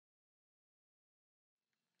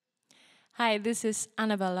Hi, this is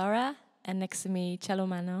Annabel Laura, and next to me,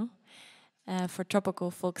 CELLOMANO, for tropical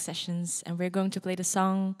folk sessions, and we're going to play the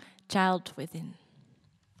song Child Within.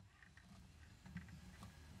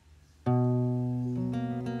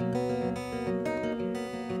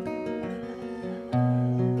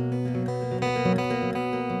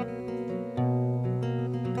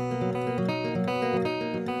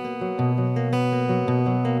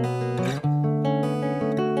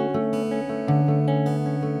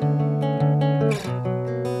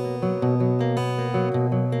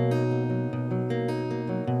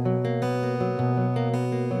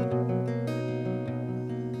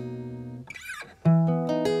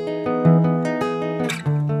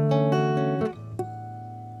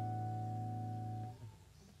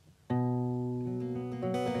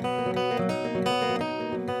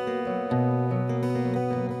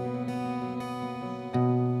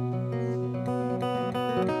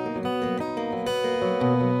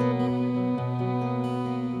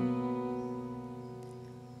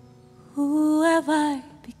 Who have I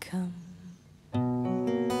become?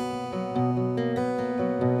 And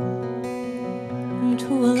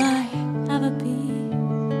who will I ever be?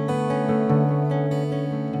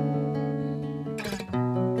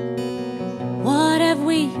 What have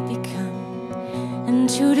we become?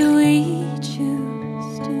 And who do we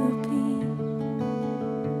choose to be?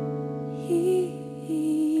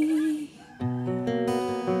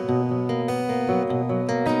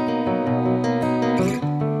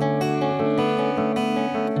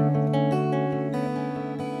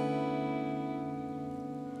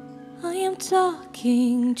 I am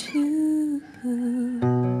talking to the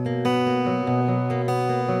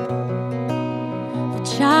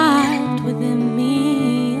child within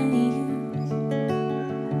me and you.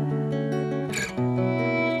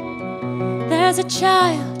 There's a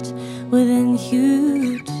child within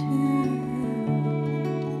you too.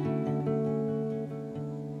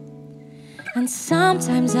 And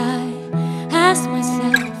sometimes I ask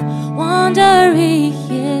myself, wondering,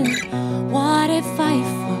 what if I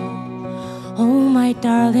fall? Oh my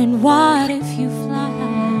darling, what if you fly?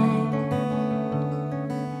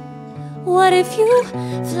 What if you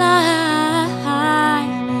fly?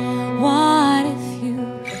 What if you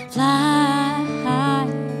fly?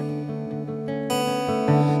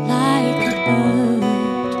 Like a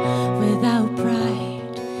bird without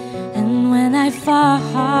pride. And when I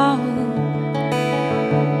fall,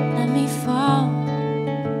 let me fall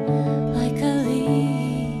like a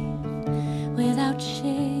leaf without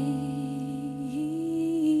shade.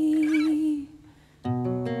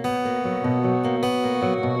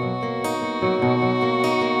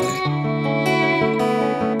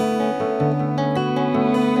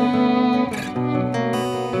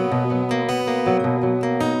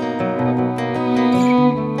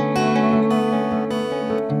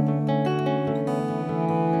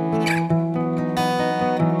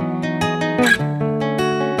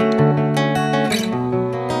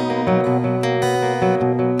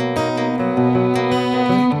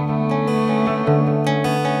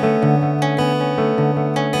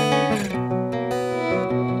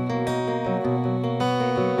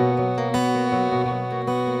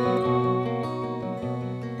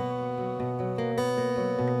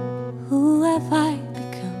 Who have I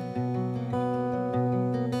become?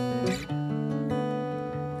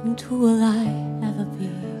 And who will I ever be?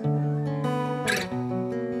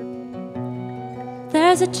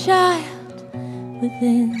 There's a child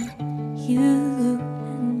within you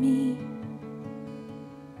and me.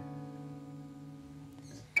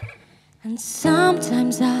 And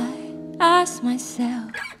sometimes I ask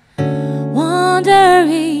myself,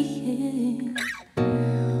 wondering,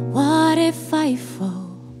 what if I fall?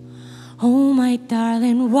 Oh my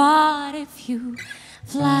darling, what if you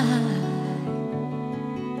fly?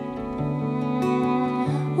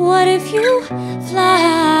 What if you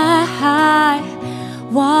fly?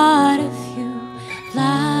 What if you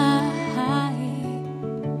fly?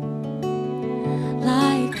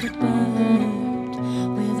 Like a bird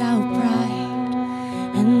without pride.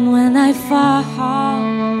 And when I fall,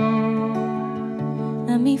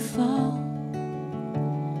 let me fall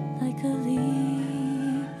like a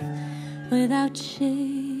leaf without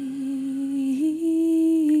shade.